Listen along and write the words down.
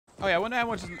Oh yeah, I wonder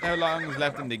how long is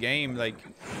left in the game. Like,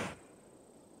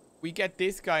 we get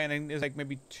this guy, and then there's like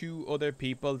maybe 2 other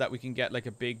people that we can get like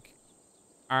a big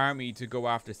army to go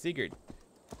after Sigurd.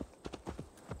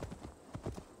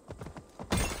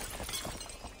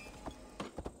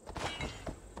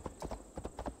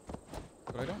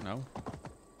 But I don't know.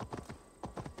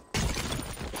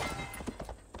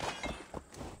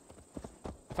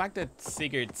 The fact that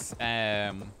Sigurd's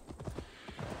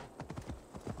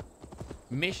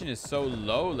mission is so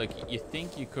low, like, you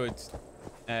think you could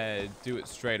do it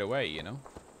straight away, you know?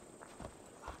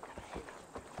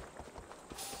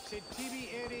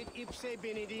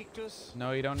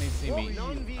 No, you don't need to see me.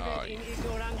 Oh,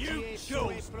 yeah. You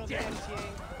chose death.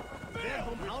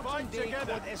 Fight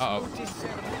together. Uh-oh.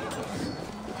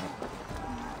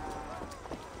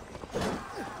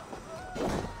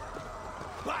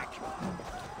 Back.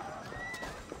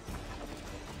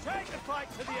 Take the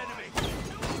fight to the enemy.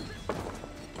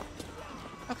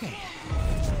 Okay.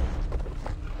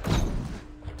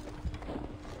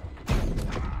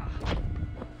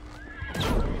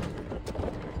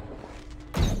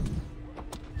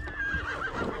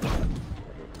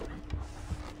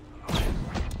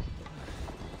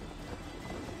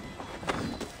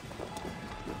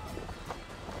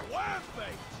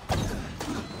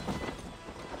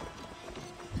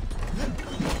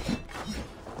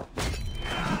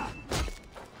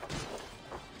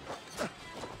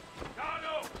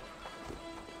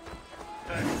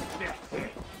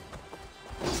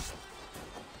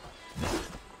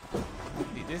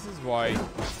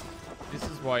 This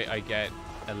is why I get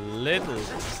a little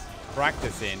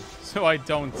practice in, so I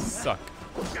don't suck.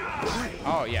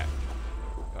 Oh yeah,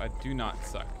 I do not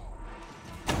suck.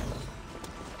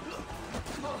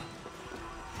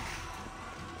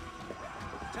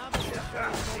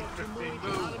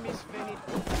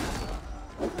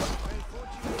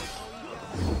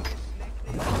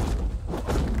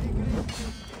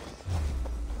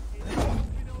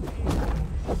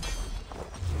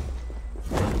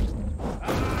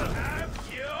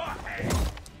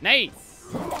 Nice!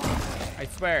 I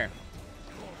swear.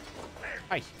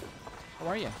 Hi. How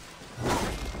are you?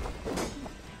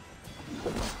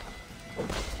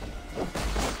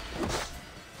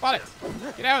 Spot it!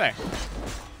 Get out of there!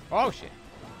 Oh shit.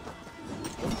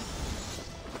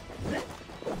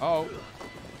 Oh.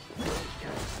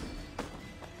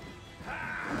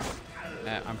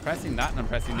 I'm pressing that and I'm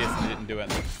pressing this and it didn't do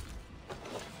anything.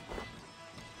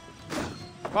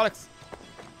 Bollocks!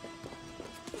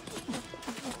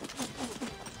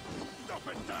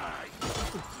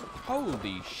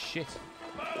 Holy shit.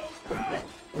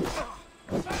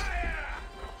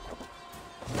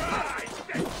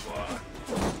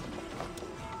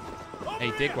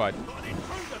 Hey, dickwad.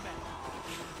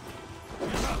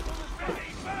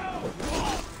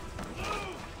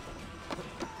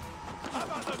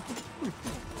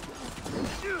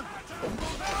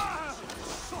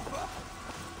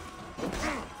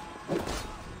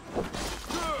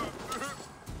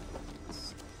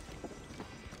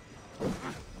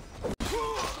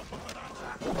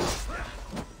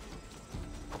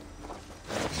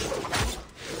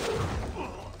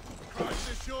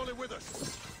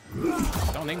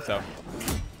 I don't think so.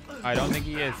 I don't think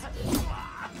he is.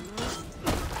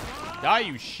 Die,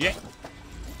 you shit!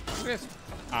 Look at this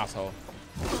asshole.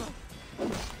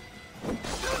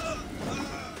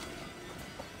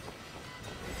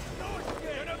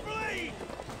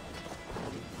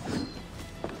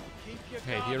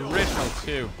 Okay, the original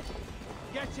two.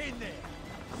 Get in there.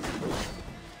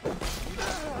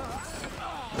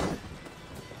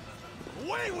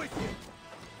 Away with you.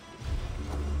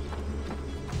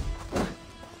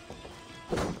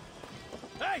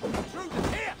 Hey,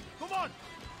 truth here. Come on.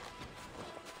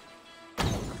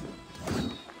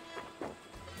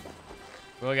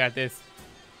 We'll got this.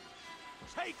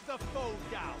 Take the foe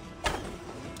down.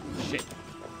 Shit.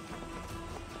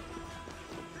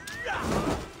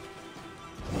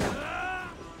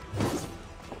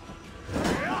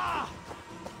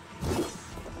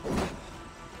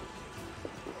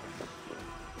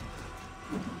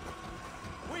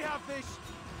 We have this.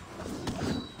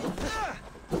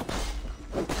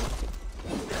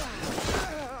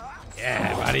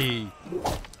 Yeah, buddy.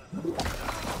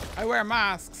 I wear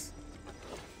masks.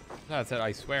 That's it,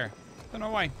 I swear. Don't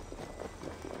know why.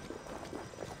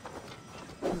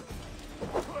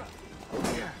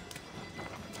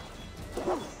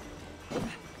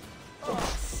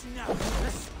 Oh, snap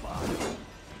the spot.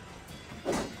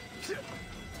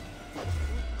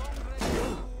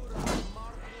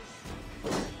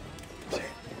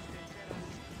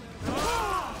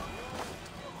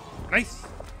 Nice.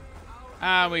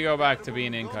 And we go back to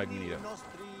being incognito.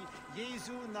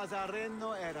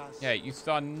 Yeah, you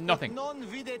saw nothing.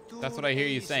 That's what I hear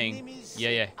you saying.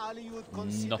 Yeah.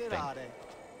 Nothing.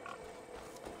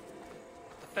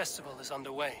 The festival is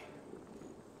underway.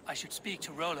 I should speak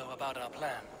to Rollo about our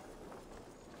plan.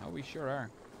 Oh, we sure are.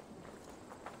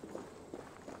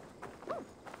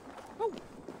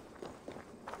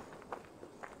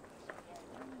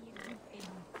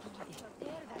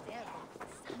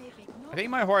 I think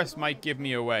my horse might give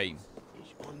me away.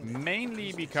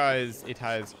 Mainly because it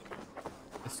has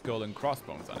a skull and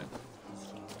crossbones on it.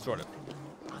 Sort of.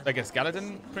 Like a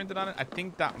skeleton printed on it. I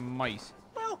think that might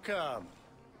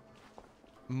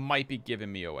be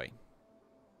giving me away.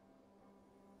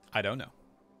 I don't know.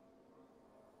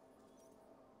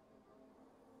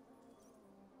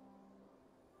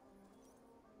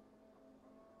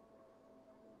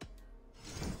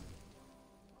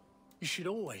 You should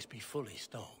always be fully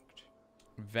stocked.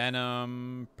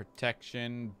 Venom,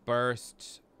 protection,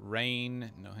 burst,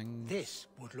 rain, nothing. This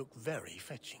would look very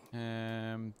fetching.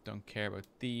 Don't care about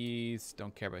these.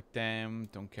 Don't care about them.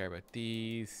 Don't care about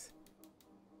these.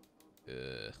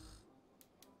 Ugh.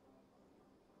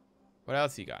 What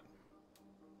else you got?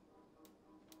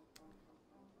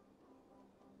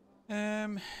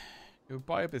 You'll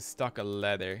buy up his stock of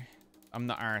leather. I'm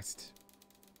not arsed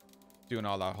doing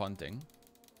all that hunting.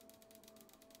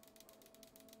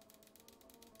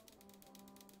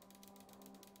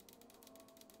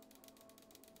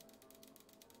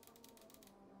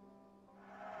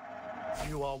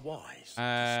 You are wise.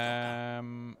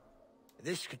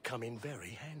 This could come in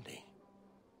very handy.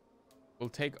 We'll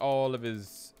take all of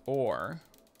his ore.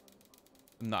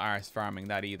 I'm not arse farming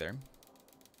that either.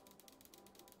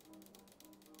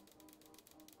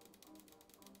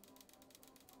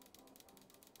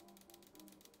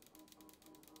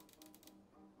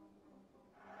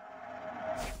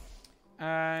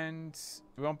 And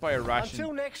we won't buy a ration.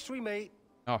 Until next we meet.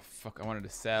 Oh fuck, I wanted to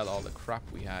sell all the crap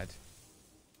we had.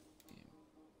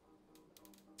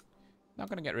 Not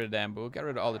gonna get rid of them, but we'll get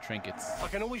rid of all the trinkets. I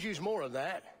can always use more of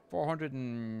that. 400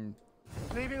 and...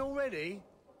 Leaving already?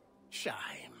 Shame.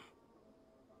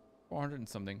 400 and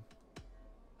something.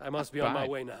 I must be on my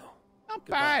way now. Not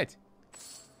bad.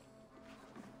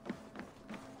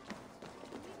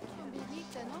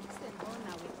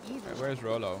 Right, where's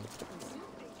Rollo?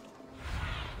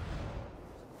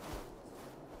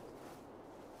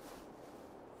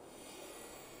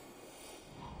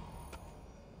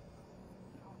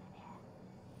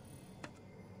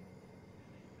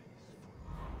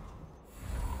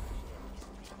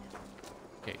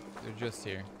 Okay, they're just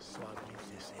here.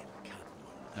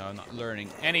 No, I'm not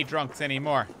learning any drunks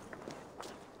anymore.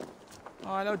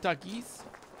 Oh, hello, duckies.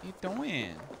 How you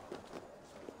doing?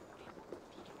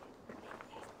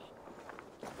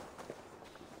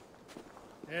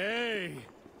 Hey,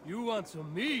 you want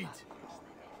some meat?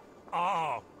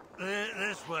 Oh,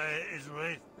 this way is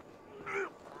right.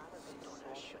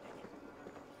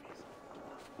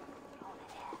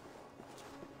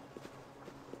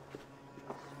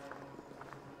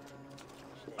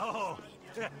 Oh,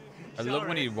 I love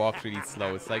when he walks really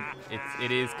slow. It's like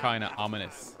it is kind of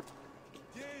ominous.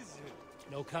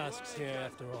 No casks here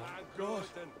after all. God.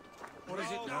 What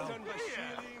is it now?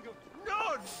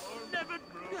 No, never.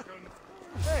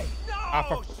 Hey, no! Ah,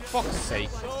 for fuck's sake.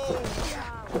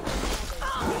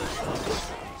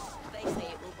 They say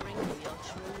it will bring you your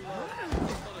true love.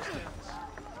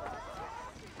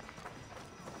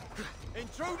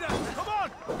 Intruder, come on!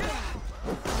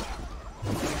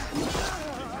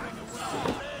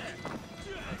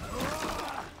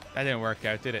 That didn't work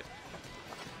out, did it?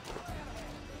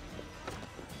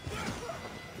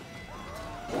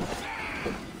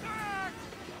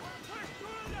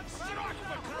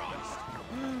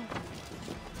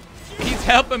 He's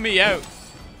helping me out.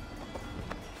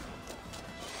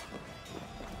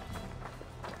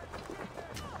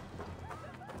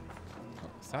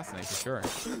 Assassinate for sure.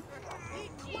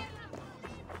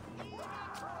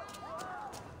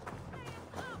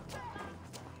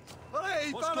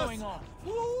 Hey, What's going on?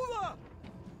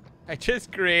 I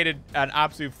just created an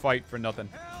absolute fight for nothing.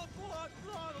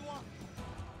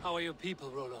 How are your people,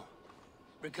 Rollo?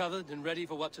 Recovered and ready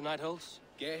for what tonight holds?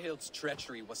 Gerhild's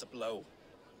treachery was a blow.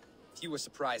 Few were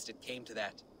surprised it came to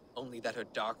that, only that her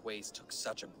dark ways took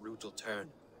such a brutal turn.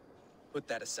 Put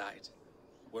that aside.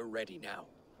 We're ready now.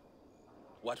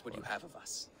 What would you have of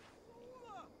us?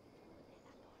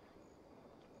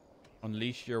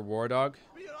 Unleash your war dog.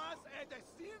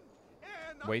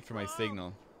 Wait for my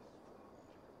signal.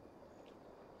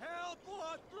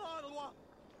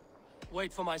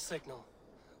 Wait for my signal.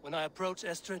 When I approach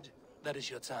Estrid, that is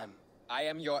your time. I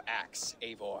am your axe,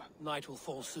 Eivor. Night will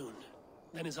fall soon.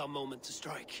 Then is our moment to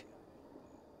strike.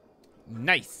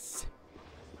 Nice.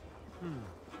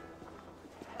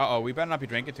 Uh-oh, we better not be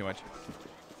drinking too much.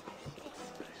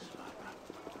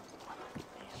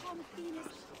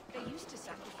 They used to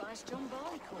sacrifice John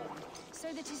Barleycorn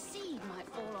so that his seed might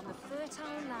fall on the fertile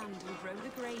land and grow the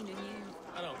grain anew.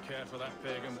 I don't care for that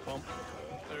pagan pomp.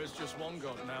 There is just one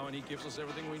God now, and he gives us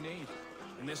everything we need.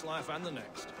 In this life and the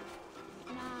next.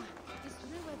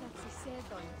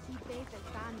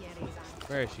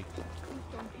 Where is she?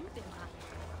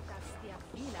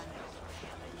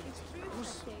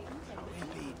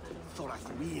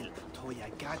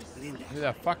 Who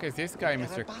the fuck is this guy,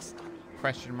 Mr.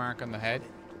 Question mark on the head?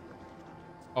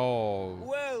 Oh.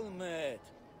 Well met.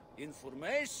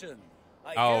 Information.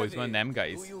 Oh, he's one of them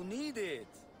guys. Do you need it?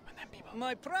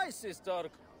 My price is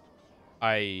dark.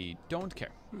 I don't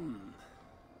care.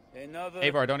 Another.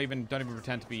 Avar, don't even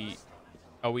pretend to be.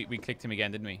 Oh, we clicked him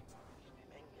again, didn't we?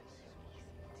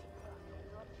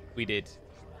 We did.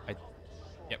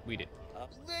 Yep, we did.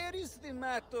 There is the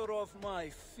matter of my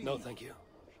feet. No, thank you.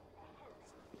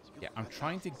 Yeah, I'm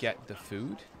trying to get the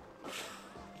food.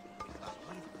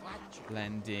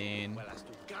 Blend in.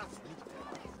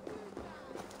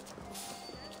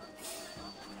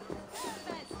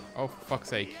 Oh, for fuck's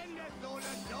sake.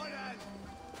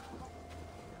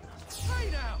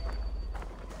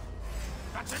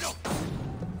 That's enough!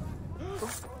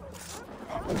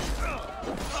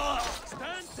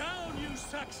 Stand down, you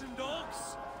Saxon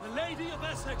dogs! The Lady of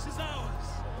Essex is ours!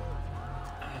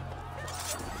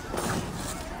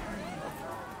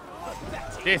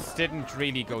 This didn't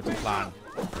really go to plan.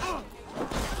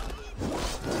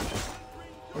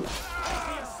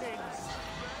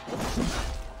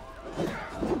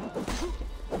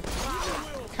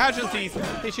 Casualties!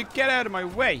 They should get out of my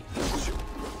way!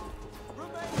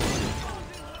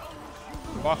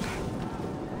 Fuck.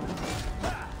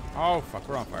 Oh fuck,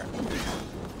 we're on fire.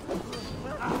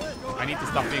 I need to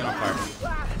stop being on fire.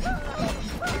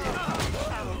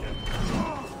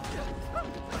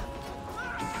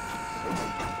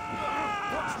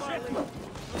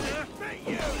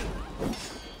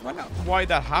 I don't know why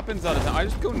that happens all the time. I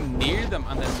just go near them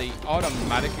and then they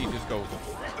automatically just go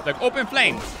like up in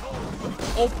flames.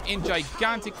 Up in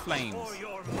gigantic flames.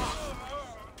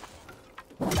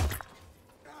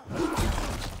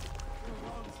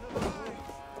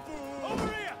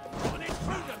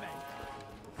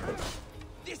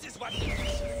 This is what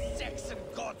Saxon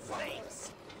God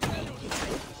slaves.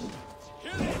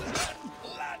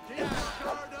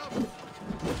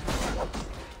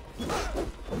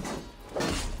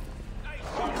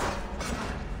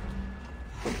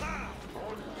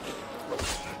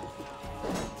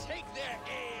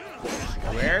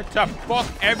 Where the fuck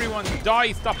everyone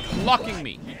die? Stop blocking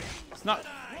me. It's not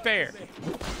fair.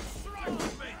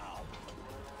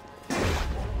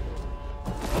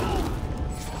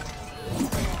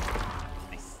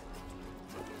 Nice.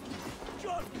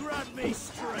 God grant me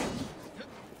strength!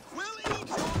 We'll eat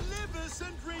your livers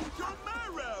and drink your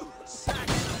marrow,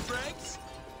 Saxon dregs!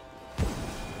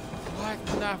 What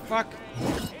the fuck?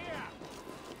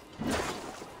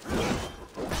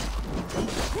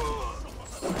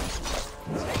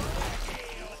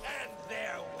 And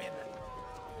their women.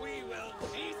 We will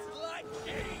feast like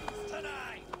kings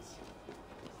tonight.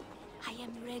 I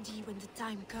am ready when the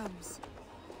time comes.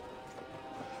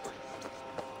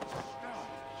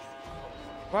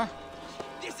 What?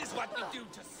 This is what we do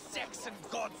to Saxon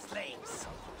God slaves.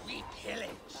 We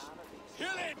pillage.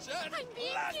 Pillage and I'm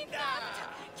being plunder. kidnapped!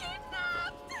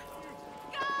 Kidnapped!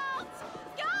 Guards!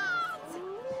 Guards!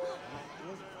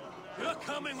 You're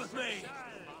coming with me!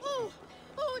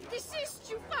 Oh, desist,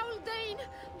 you foul Dane!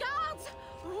 Guards!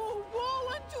 Oh, woe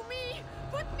unto me!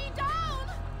 Put me down!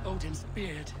 Odin's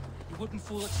beard. You wouldn't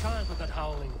fool a child with that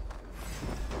howling.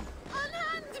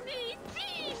 Unhand me,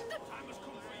 fiend!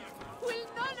 Will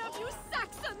none of you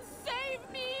Saxons save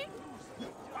me?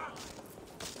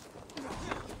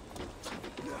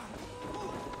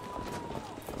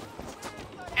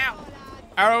 Ow!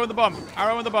 Arrow in the bum!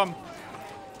 Arrow in the bum!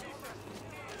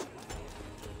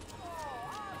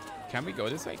 Can we go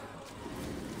this way?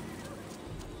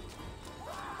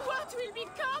 What will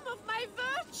become of my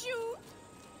virtue?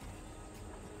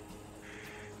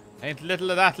 Ain't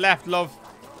little of that left, love.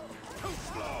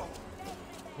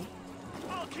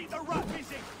 I'll keep the rat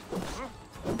busy!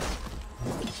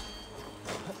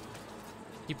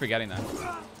 Keep forgetting that.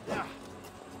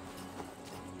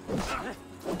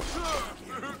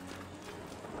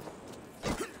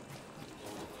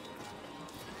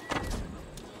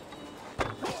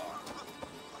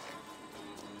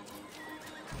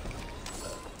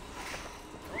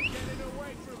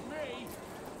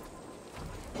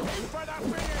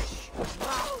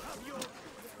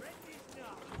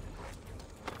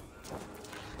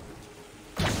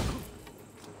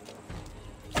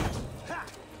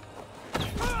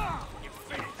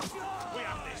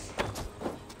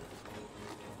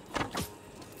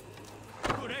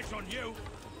 eyes on you.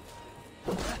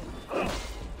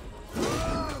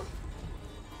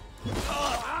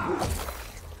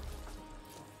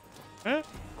 Huh?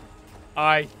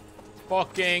 I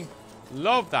fucking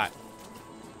love that.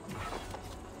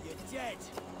 You're dead.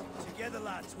 Together,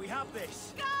 lads. We have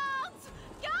this. Guards!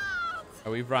 Guards!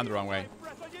 Oh, we've run the wrong way.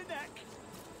 Breath on your neck.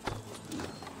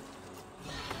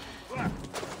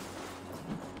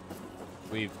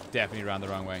 We've definitely ran the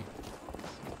wrong way.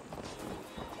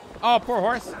 Oh, poor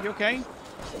horse. You okay?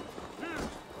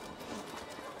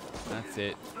 That's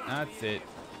it. That's it.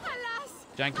 Alas!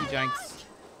 Janky janks.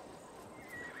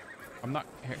 I'm not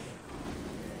here.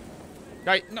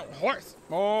 Guy, no, horse.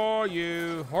 Oh,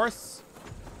 you horse.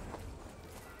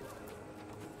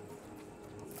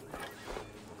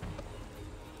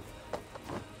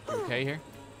 You okay here?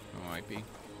 Oh, might be.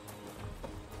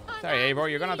 Sorry, Eivor,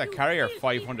 you're gonna have to carry her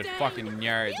 500 fucking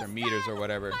yards or meters or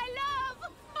whatever. My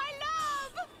love! My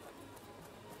love!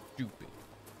 Stupid.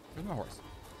 Where's my horse?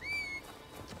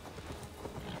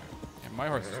 Yeah, my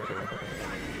horse is cool.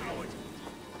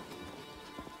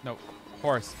 No,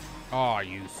 horse. Oh,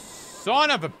 you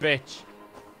son of a bitch.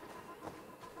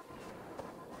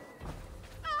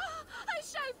 I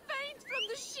shall faint from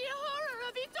the sheer horror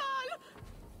of it all!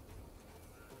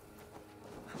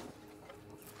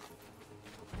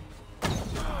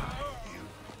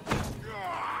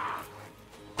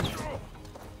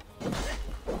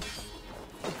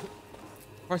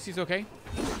 Horsey's okay?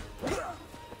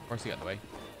 Horsey got in the way.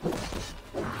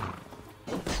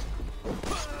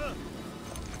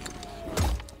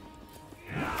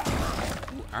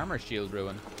 Ooh, armor shield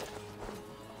ruin.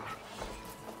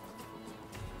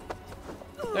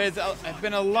 There's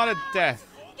been a lot of death.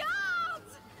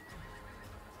 Guards!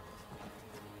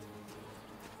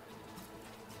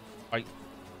 I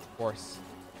horse.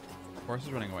 Horse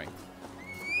is running away.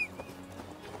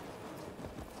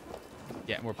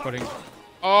 Yeah, we're putting.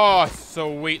 Oh,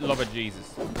 sweet love of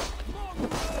Jesus.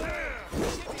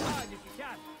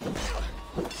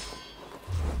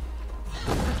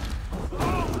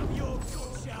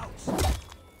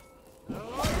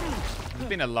 There's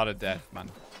been a lot of death,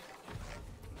 man.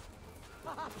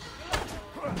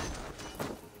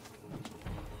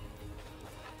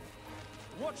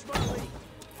 Watch my lead.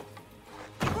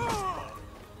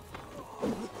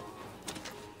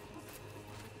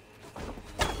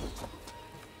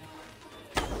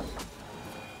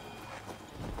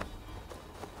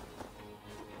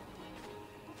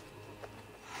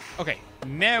 Okay,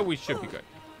 now we should be good.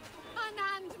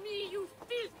 Unhand me, you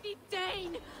filthy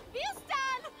Dane!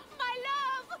 Bilstan! My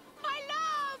love! My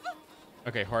love!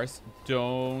 Okay, horse,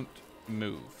 don't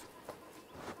move.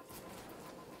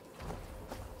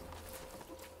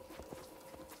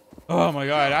 Oh my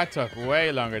god, that took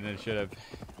way longer than it should have.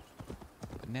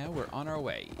 But now we're on our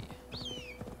way.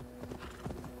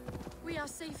 We are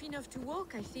safe enough to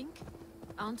walk, I think.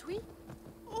 Aren't we?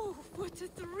 Oh, what a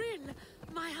thrill!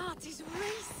 My heart is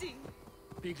racing.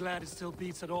 Be glad it still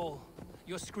beats at all.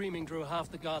 Your screaming drew half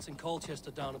the guards in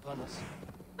Colchester down upon us.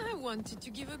 I wanted to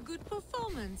give a good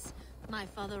performance. My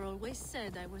father always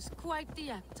said I was quite the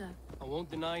actor. I won't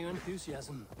deny your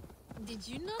enthusiasm. Did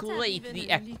you not Quite have even the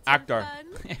a little actor.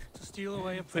 fun? To steal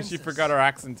away a So princess. she forgot her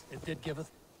accent. It did give a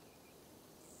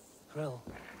thrill.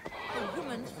 A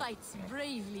woman fights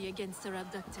bravely against her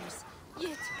abductors.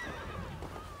 Yet,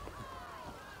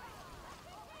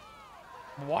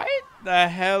 What the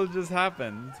hell just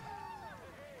happened?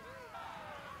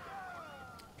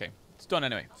 Okay, it's done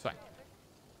anyway. It's fine.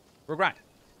 We're grand.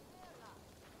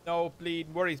 No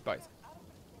bleed worries, boys.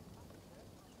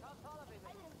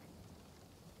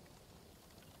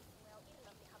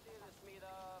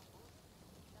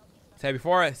 Say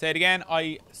before, say it again.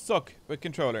 I suck with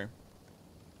controller.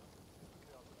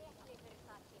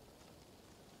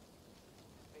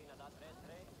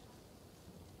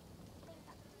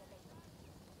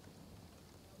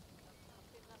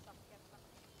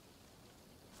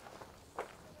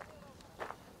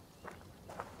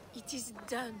 it is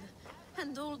done.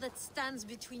 And all that stands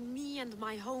between me and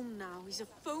my home now is a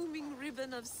foaming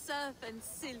ribbon of surf and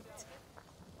silt.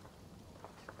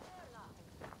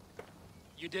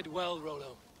 You did well,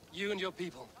 Rollo. You and your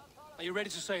people. Are you ready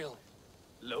to sail?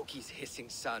 Loki's hissing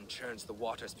sun churns the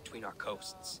waters between our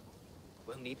coasts.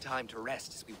 We'll need time to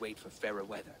rest as we wait for fairer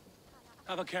weather.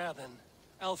 Have a care, then.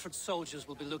 Alfred's soldiers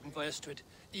will be looking for Estrid,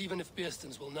 even if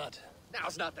Beerstons will not.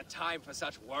 Now's not the time for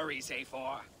such worries,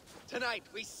 A4. Tonight,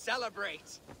 we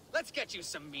celebrate. Let's get you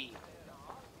some mead.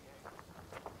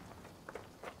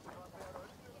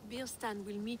 Birstan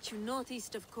will meet you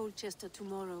northeast of Colchester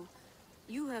tomorrow.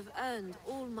 You have earned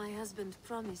all my husband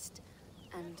promised,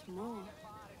 and more.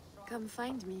 Come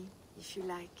find me, if you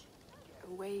like.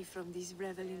 away from these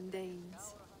reveling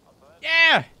Danes.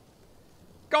 Yeah!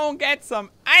 Go and get some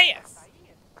ass!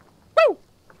 Woo!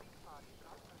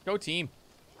 Go team.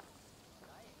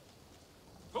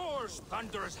 Thor's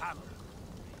thunderous hammer.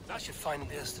 I should find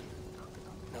Bearston.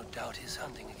 No doubt he's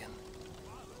hunting again.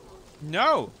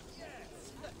 No!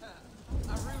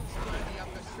 A ruse worthy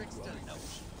of the trickster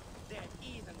notion. They're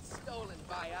even stolen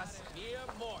by us mere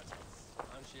mortals.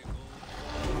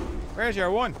 Where's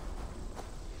your one?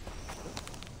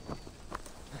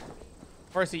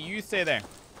 Percy, you stay there.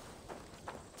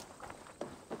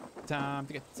 Time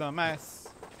to get some ass.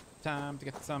 Time to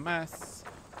get some ass.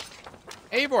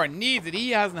 Eivor needs it.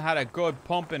 He hasn't had a good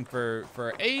pumping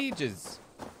for ages.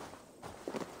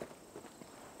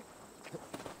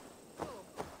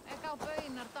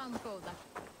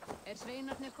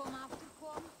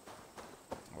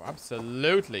 Oh,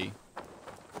 absolutely.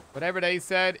 Whatever they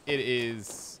said, it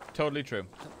is totally true.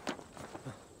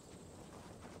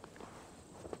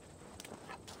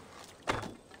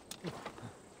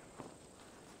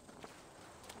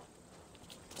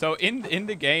 So in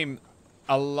the game,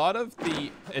 a lot of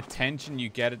the attention you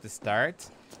get at the start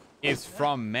is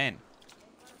from men.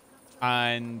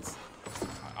 And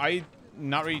I'm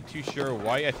not really too sure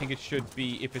why. I think it should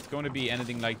be, if it's going to be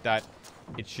anything like that,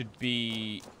 it should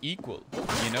be equal.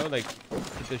 You know, like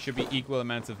there should be equal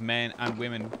amounts of men and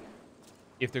women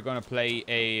if they're going to play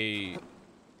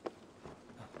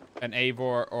an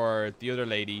Eivor or the other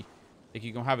lady. Like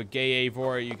you can have a gay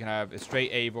Eivor, you can have a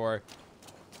straight Eivor.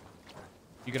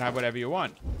 You can have whatever you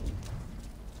want.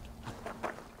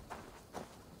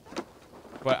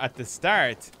 But at the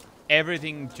start,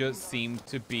 everything just seemed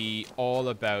to be all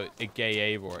about a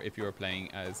gay Eivor if you were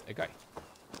playing as a guy.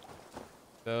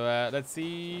 So let's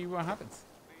see what happens.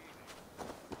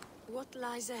 What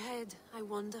lies ahead, I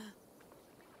wonder?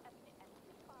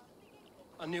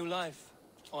 A new life,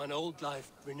 or an old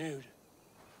life renewed.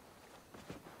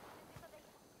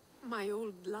 My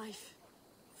old life.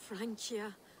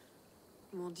 Francia.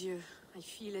 Mon Dieu, I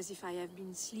feel as if I have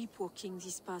been sleepwalking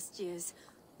these past years,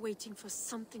 waiting for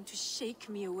something to shake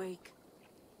me awake.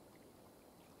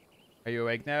 Are you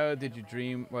awake now? Did you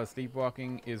dream while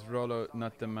sleepwalking? Is Rollo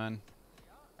not the man?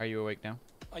 Are you awake now?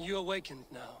 Are you awakened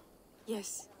now?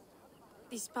 Yes.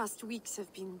 These past weeks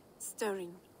have been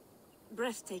stirring,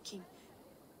 breathtaking.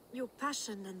 Your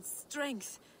passion and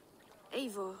strength.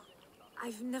 Eivor,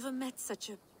 I've never met such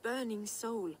a burning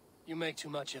soul. You make too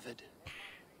much of it.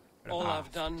 All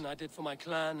I've done, I did for my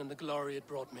clan and the glory it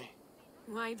brought me.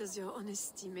 Why does your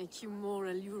honesty make you more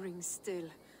alluring still?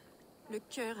 Le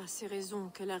cœur a ses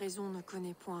raisons que la raison ne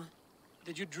connaît point.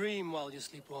 Did you dream while you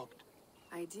sleepwalked?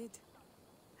 I did.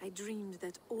 I dreamed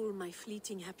that all my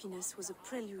fleeting happiness was a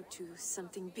prelude to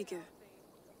something bigger.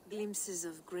 Glimpses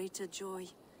of greater joy,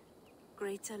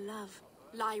 greater love.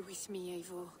 Lie with me,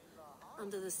 Eivor,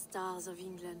 under the stars of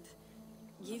England.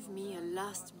 Give me a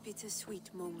last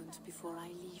bittersweet moment before I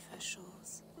leave her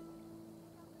shores.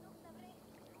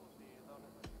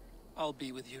 I'll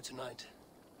be with you tonight.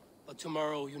 But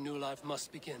tomorrow your new life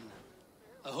must begin.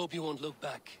 I hope you won't look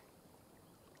back.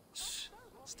 Shh.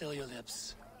 Still your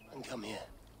lips and come here.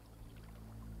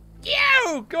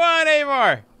 Yo! Go on,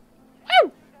 Eivor!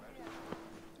 Woo!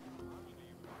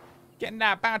 Getting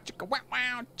that bow, chicka wow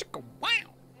wow, chicka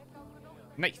wow.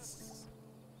 Nice.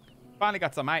 Finally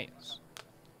got some eyes.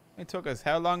 It took us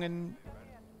how long in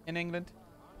England?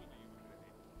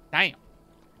 Damn.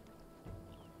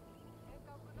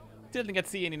 Still didn't get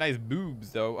to see any nice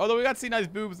boobs though. Although we got to see nice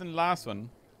boobs in the last one.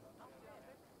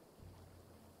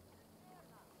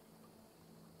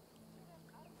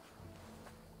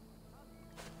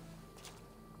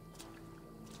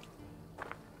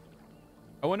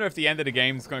 I wonder if the end of the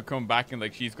game is going to come back and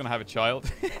like she's going to have a child.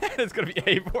 It's going to be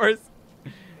Eivor's.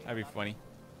 That'd be funny.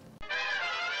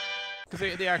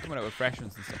 Because they are coming out with fresh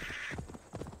ones and stuff.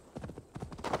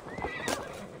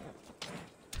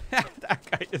 That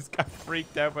guy just got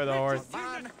freaked out by the horse.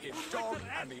 Man, his dog,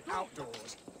 and the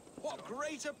outdoors. What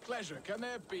greater pleasure can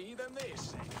there be than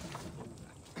this?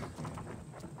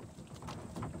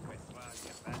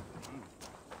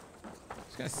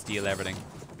 Just gonna steal everything.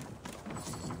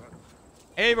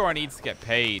 Eivor needs to get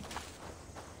paid.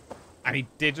 And he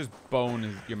did just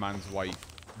bone your man's wife.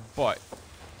 But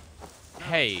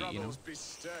hey, you know.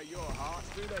 Bestir your heart,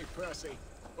 do they, Percy?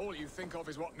 All you think of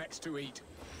is what next to eat.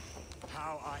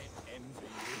 How I envy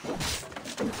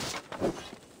you.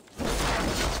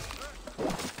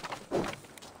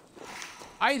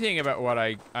 I think about what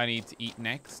I need to eat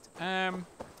next. And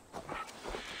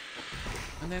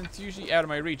then it's usually out of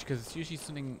my reach because it's usually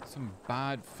some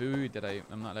bad food that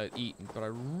I'm not allowed to eat, but I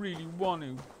really want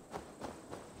to.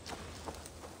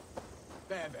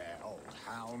 There, there. old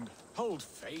hound. Hold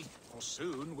faith, for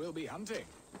soon we'll be hunting.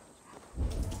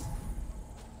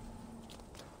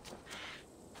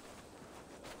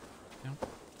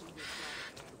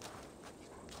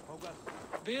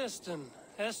 Beerston,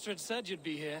 Estrid said you'd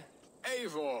be here.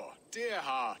 Eivor, dear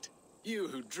heart, you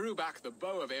who drew back the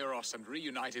bow of Eros and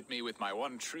reunited me with my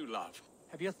one true love.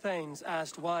 Have your thanes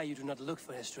asked why you do not look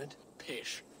for Estrid?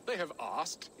 Pish. They have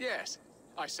asked, yes.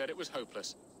 I said it was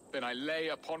hopeless. Then I lay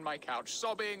upon my couch,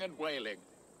 sobbing and wailing.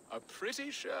 A pretty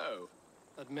show.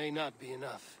 That may not be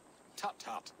enough. Tut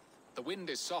tut. The wind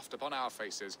is soft upon our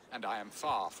faces, and I am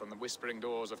far from the whispering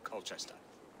doors of Colchester.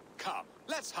 Come,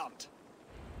 let's hunt.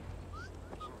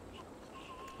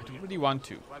 I don't really want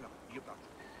to.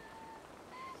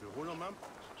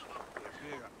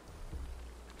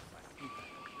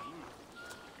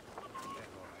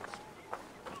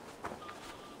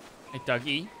 Hey,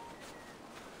 doggy.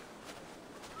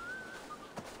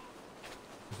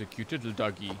 There's a cute little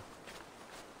doggy. I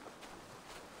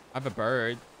have a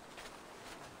bird.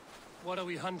 What are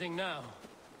we hunting now?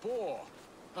 Boar.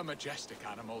 A majestic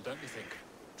animal, don't you think?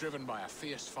 Driven by a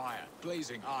fierce fire,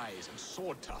 blazing eyes, and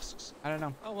sword tusks. I don't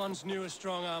know. I once knew a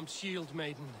strong-armed shield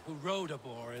maiden who rode a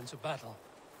boar into battle.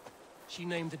 She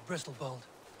named it Bristolbolt.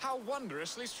 How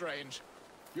wondrously strange.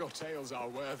 Your tales are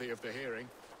worthy of the hearing.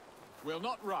 We'll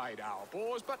not ride our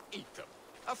boars, but eat them.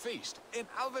 A feast, in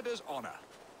Alvida's honor.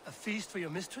 A feast for your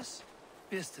mistress?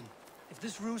 Beerston, if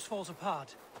this ruse falls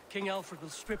apart, King Alfred will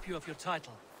strip you of your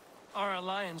title. Our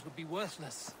alliance would be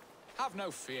worthless. Have no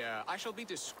fear, I shall be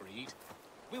discreet.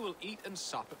 We will eat and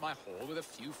sup at my hall with a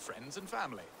few friends and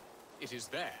family. It is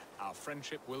there our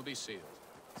friendship will be sealed.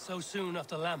 So soon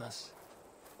after Lammas?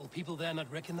 Will people there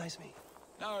not recognize me?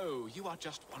 No, you are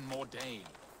just one more Dane.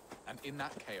 And in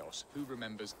that chaos, who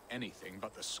remembers anything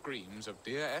but the screams of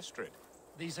dear Estrid?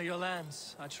 These are your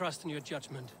lands. I trust in your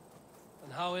judgment.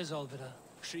 And how is Alvida?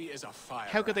 She is a fire.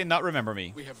 How could they not remember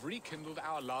me? We have rekindled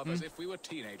our love as if we were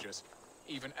teenagers.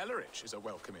 Even Ellerich is a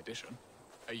welcome addition.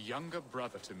 A younger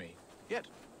brother to me, yet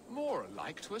more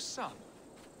alike to a son.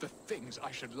 The things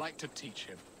I should like to teach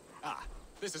him. Ah,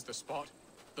 this is the spot.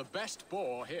 The best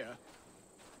boar here.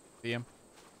 See him?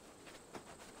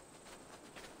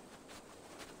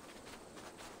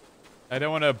 I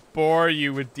don't want to bore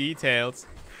you with details.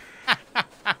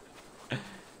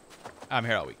 I'm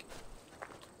here all week.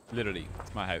 Literally,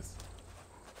 it's my house.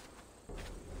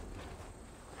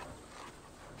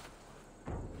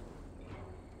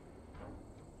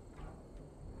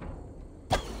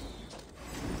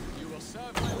 You will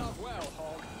serve my love well,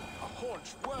 Hog. A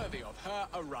haunch worthy of her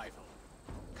arrival.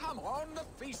 Come on, the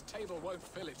feast table won't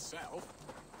fill itself.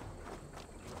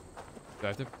 Do I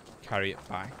have to carry it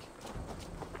back?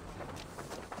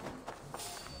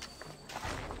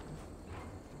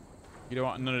 You don't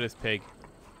want none of this, pig.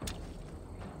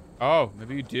 Oh,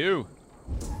 maybe you do.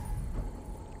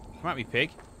 Come at me,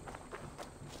 pig.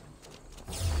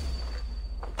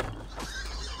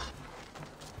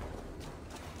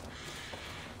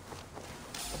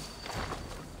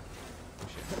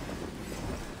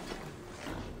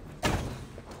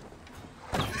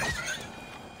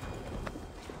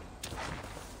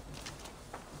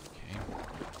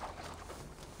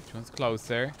 Which one's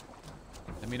closer?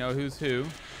 Let me know who's who.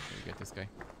 Get this guy.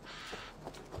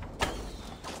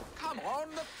 Come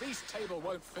on, the feast table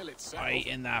won't fill itself. Right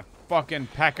in that fucking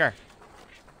pecker.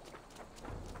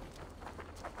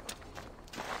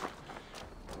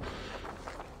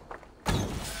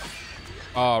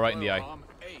 Oh, right in the eye. Arm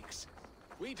aches.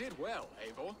 We did well,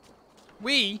 Eivor.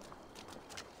 We?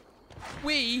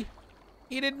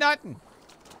 He did nothing.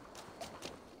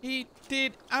 He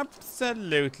did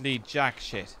absolutely jack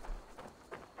shit.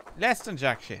 Less than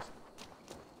jack shit.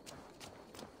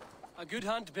 A good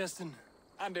hunt, Beerston.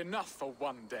 And enough for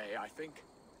one day, I think.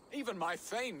 Even my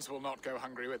thanes will not go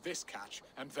hungry with this catch,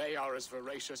 and they are as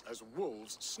voracious as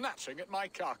wolves snatching at my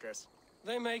carcass.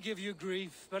 They may give you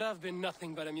grief, but I've been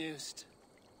nothing but amused.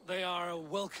 They are a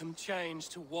welcome change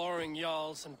to warring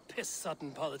jarls and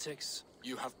piss-sudden politics.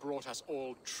 You have brought us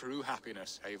all true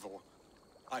happiness, Eivor.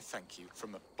 I thank you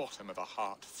from the bottom of a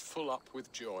heart full up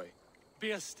with joy.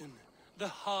 Beerston, the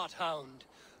Heart Hound,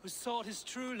 who sought his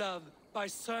true love by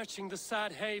searching the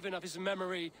sad haven of his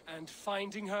memory and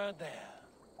finding her there.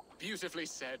 Beautifully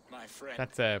said, my friend.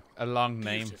 That's a long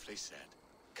name. Beautifully said.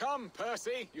 Come,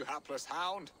 Percy, you hapless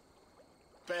hound.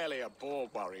 Barely a boar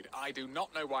worried. I do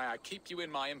not know why I keep you in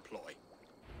my employ.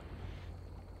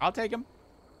 I'll take him.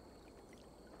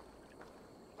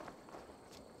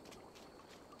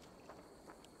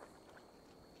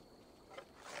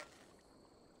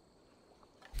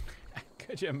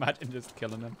 Could you imagine just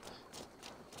killing him?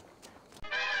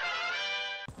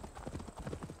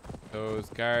 Those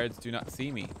guards do not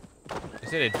see me. I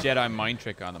did a Jedi mind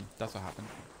trick on them. That's what happened.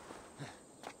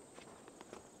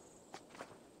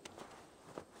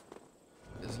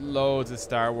 There's loads of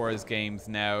Star Wars games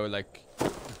now, like,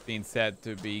 being said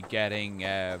to be getting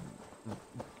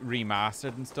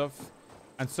remastered and stuff.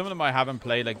 And some of them I haven't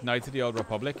played, like Knights of the Old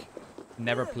Republic.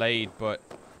 Never played, but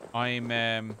I'm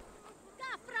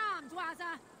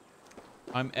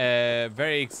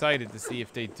very excited to see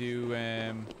if they do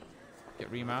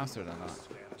get remastered or not.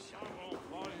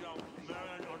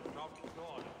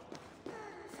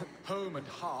 Home and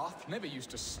hearth never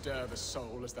used to stir the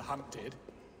soul as the hunt did.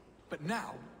 But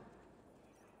now...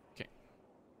 Okay.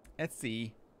 Let's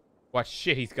see what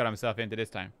shit he's got himself into this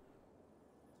time.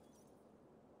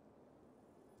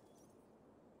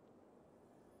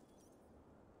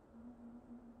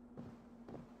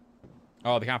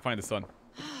 Oh, they can't find the sun.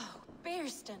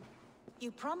 Bearston,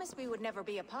 you promised we would never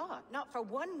be apart, not for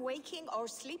one waking or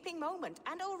sleeping moment,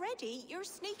 and already you're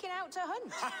sneaking out to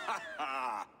hunt.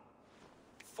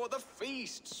 For the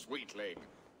feast, sweetling.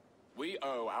 We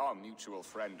owe our mutual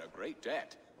friend a great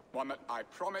debt, one that I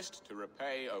promised to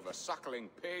repay over suckling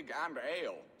pig and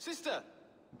ale. Sister,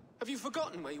 have you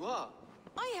forgotten where you are?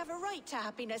 I have a right to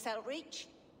happiness, Outreach.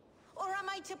 Or am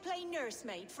I to play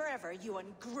nursemaid forever, you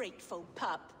ungrateful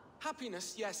pup?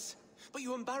 Happiness, yes. But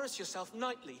you embarrass yourself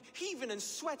nightly, heaving and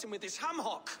sweating with this ham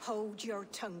hock. Hold your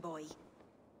tongue, boy.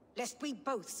 Lest we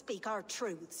both speak our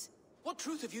truths. What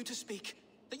truth have you to speak?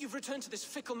 That you've returned to this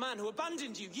fickle man who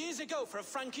abandoned you years ago for a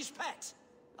Frankish pet?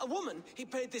 A woman he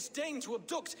paid this Dane to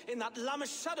abduct in that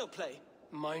lammish shadow play?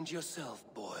 Mind yourself,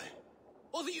 boy.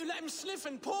 Or that you let him sniff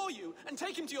and paw you, and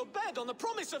take him to your bed on the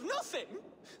promise of nothing?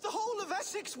 The whole of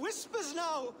Essex whispers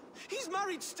now. He's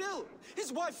married still,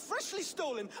 his wife freshly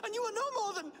stolen, and you are no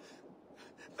more than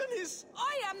his...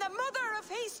 I am the mother of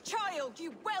his child,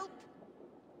 you whelp!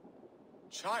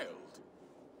 Child?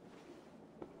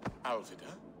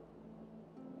 Alvida?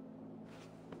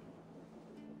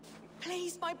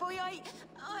 Please, my boy, I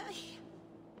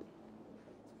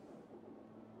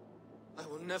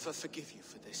will never forgive you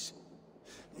for this.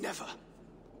 Never.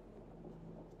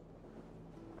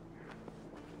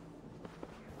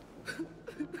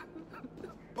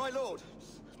 My lord,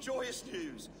 joyous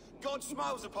news. God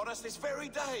smiles upon us this very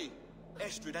day.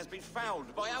 Estrid has been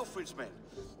found by Alfred's men.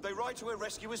 They ride to her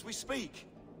rescue as we speak.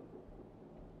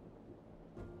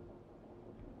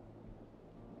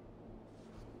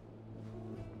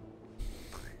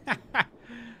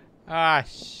 Ah,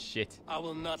 shit. I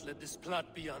will not let this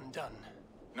plot be undone.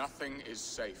 Nothing is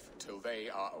safe till they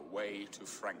are away to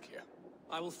Francia.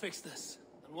 I will fix this,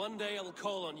 and one day I will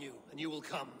call on you, and you will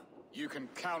come. You can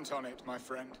count on it, my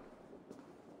friend.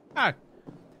 Ah.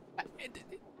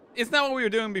 Isn't that what we were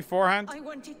doing beforehand? I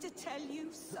wanted to tell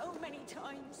you so many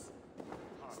times.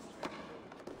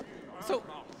 So,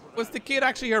 was the kid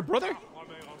actually her brother?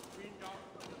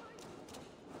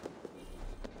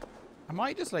 Am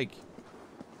I just like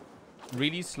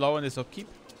really slow in this upkeep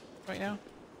right now?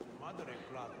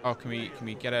 Oh, can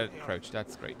we get a crouch?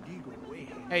 That's great.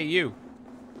 Hey, you.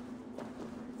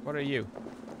 What are you?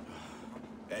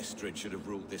 Estrid should have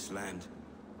ruled this land.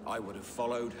 I would have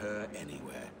followed her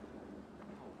anywhere.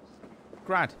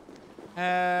 Grant.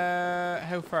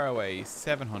 How far away?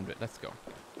 700. Let's go.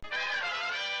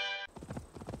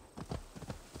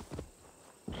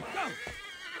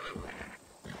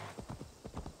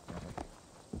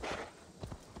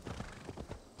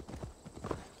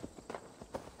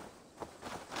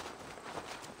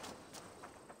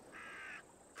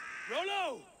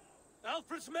 Rollo!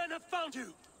 Alfred's men have found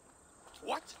you!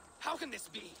 What? How can this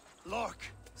be? Lork,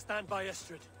 stand by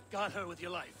Estrid. Guard her with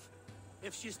your life.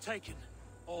 If she's taken,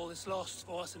 all is lost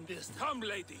for us in business. Come,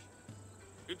 lady.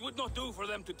 It would not do for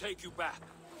them to take you back.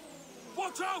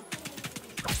 Watch out!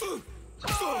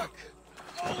 Fuck!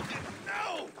 Hold it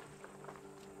now!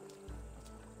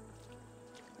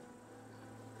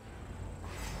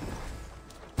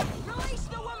 Release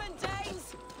the woman,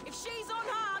 Danes! If she's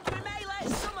unharmed, we may let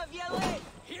some of you live!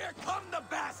 Here come the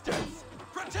bastards!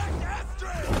 Protect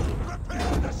Estrid!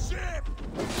 Prepare the ship!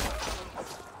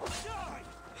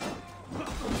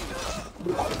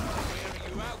 Where are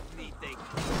you out, meeting?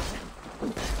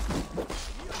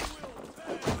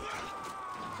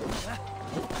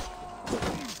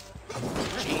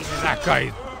 Jesus, that guy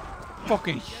is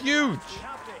fucking huge.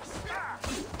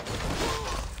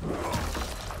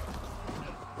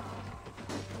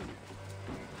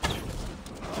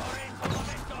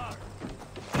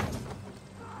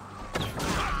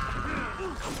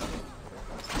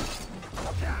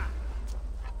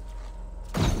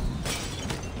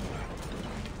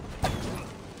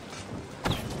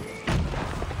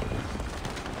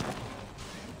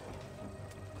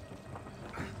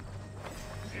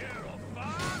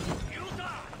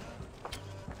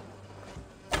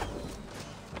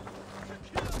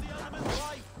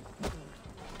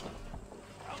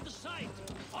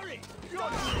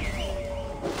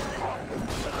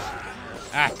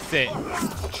 That's it.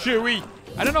 Chewy.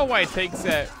 I don't know why it takes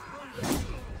I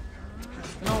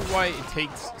don't know why it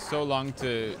takes so long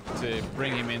to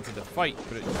bring him into the fight,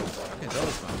 but it fucking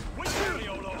does, man. Oh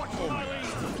my God.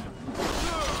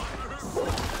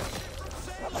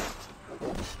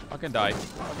 Fucking die.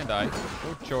 Fucking die.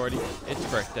 Oh, Jordy. It's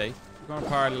your birthday. We're gonna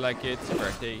party like it's your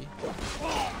birthday.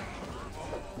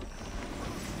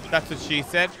 That's what she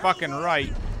said. Fucking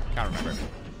right. Can't remember.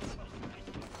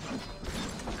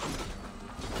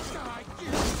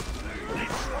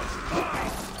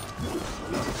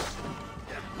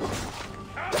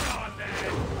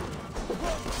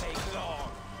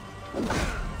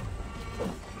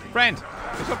 Friend.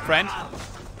 What's up, friend?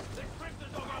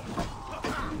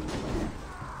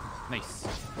 Nice.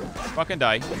 Fucking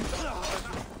die.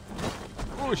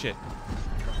 Oh, shit.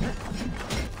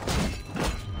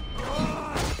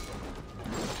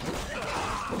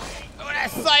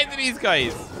 Size of these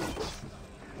guys.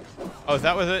 Oh, is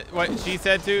that what she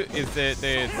said too? Is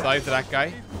the size of that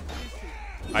guy?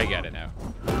 I get it now.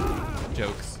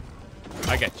 Jokes.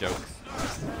 I get jokes.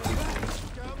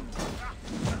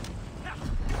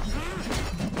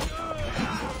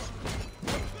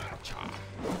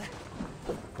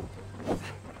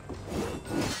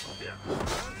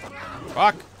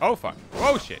 Fuck. Oh, fuck.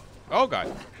 Oh, shit. Oh, God.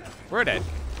 We're dead.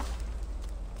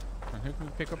 Who can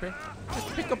we pick up here? Just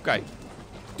the pickup guy.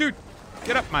 Dude,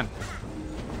 get up, man.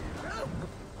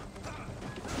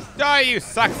 Die, you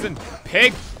Saxon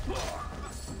pig.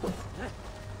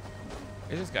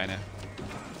 Where's this guy now?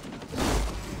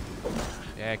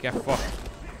 Yeah, get fucked.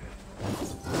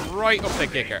 Right up the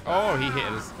kicker. Oh, he hit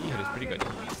us. He hit us pretty good.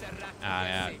 Ah,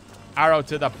 yeah. Arrow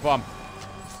to the bump.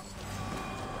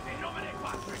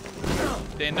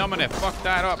 Denomine, fuck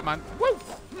that up, man. Woo!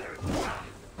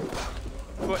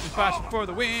 Button fashion for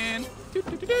the win. Doo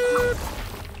 -doo -doo -doo.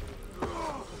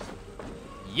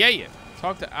 Yeah.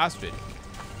 Talk to Astrid.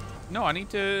 No, I need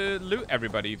to loot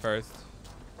everybody first.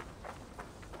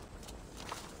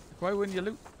 Why wouldn't you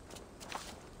loot?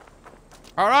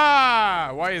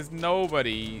 Hurrah! Why is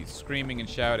nobody screaming and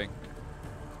shouting?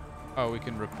 Oh, we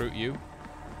can recruit you.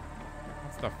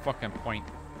 What's the fucking point?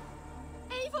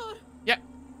 Eivor! Yeah.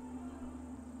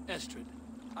 Estrid,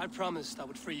 I promised I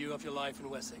would free you of your life in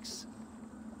Wessex.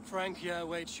 Francia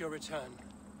awaits your return.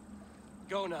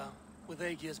 Go now, with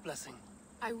Aegir's blessing.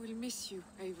 I will miss you,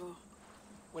 Eivor.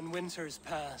 When winter is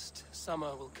past,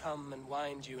 summer will come and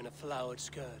wind you in a flowered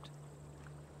skirt.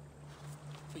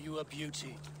 For you are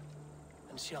beauty,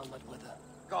 and shall not wither.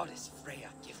 Goddess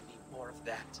Freya, give me more of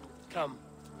that. Come,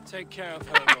 take care of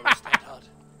her, Loris Stadhart.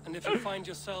 And if you find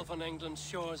yourself on England's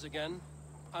shores again,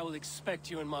 I will expect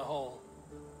you in my hall.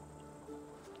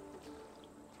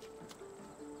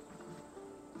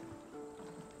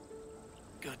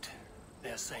 Good.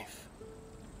 They're safe.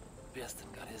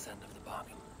 Björsten got his end of the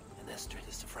bargain, and Estrid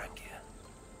is to Francia.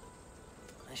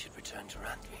 I should return to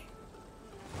Randvi.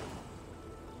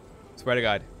 Swear to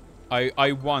God.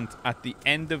 I want, at the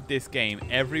end of this game,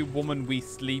 every woman we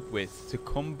sleep with to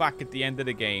come back at the end of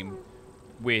the game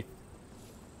with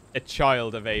a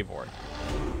child of Eivor.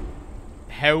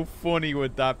 How funny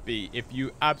would that be if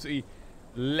you absolutely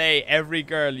lay every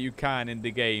girl you can in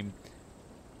the game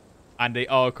and they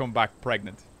all come back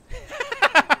pregnant?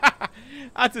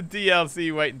 That's a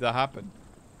DLC waiting to happen.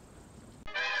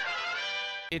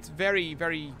 It's very,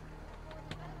 very...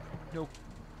 No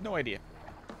idea.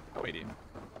 No idea.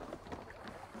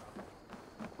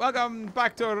 Welcome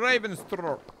back to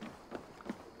Ravenstrop.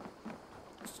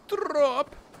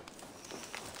 Strop.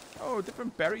 Oh,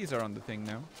 different berries are on the thing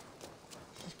now.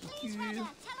 Yes,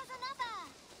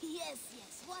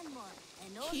 one more.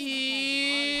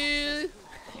 Kill.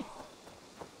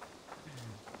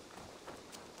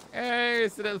 Hey,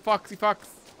 it's the little foxy fox.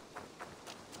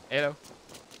 Hello.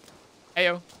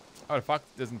 Heyo. Oh, the fox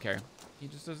doesn't care. He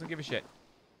just doesn't give a shit.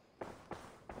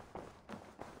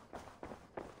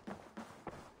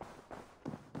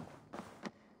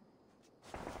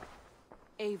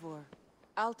 Eivor,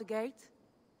 Altegate?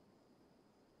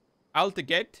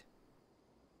 Altegate?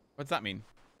 What's that mean?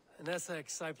 In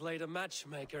Essex, I played a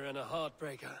matchmaker and a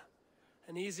heartbreaker.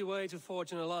 An easy way to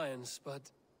forge an alliance,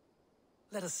 but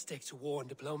let us stick to war and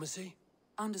diplomacy.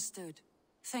 Understood.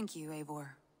 Thank you,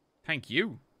 Eivor. Thank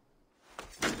you.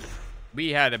 We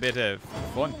had a bit of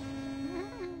fun.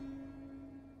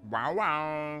 Wow,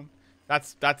 wow.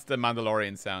 That's the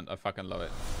Mandalorian sound. I fucking love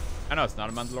it. I know it's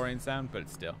not a Mandalorian sound, but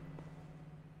it's still.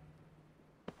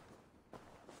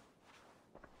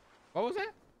 What was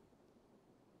that?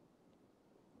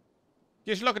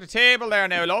 Just look at the table there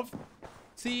now, love.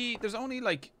 See, there's only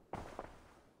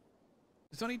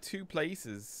 2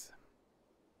 places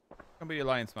Come be the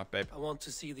Alliance map, babe. I want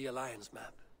to see the Alliance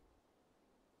map.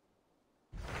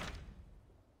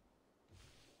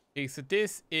 Okay, so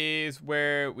this is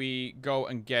where we go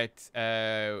and get,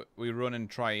 we run and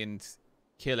try and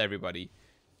kill everybody.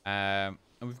 And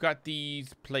we've got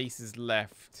these places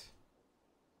left.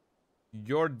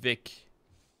 Jordvik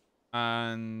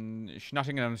and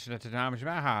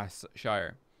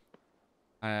Shire.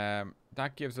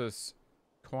 That gives us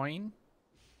coin.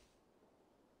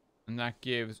 And that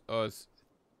gives us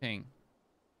thing.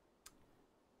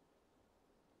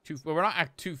 Well, we're not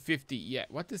at 250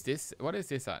 yet. What is this? What is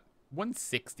this at?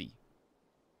 160.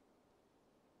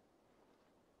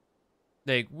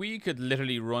 Like, we could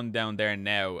literally run down there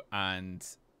now and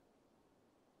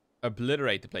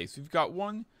obliterate the place. We've got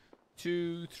 1,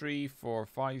 2, 3, 4,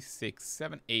 5, 6,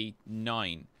 7, 8,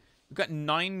 9. We've got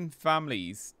 9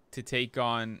 families to take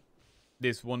on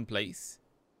this one place.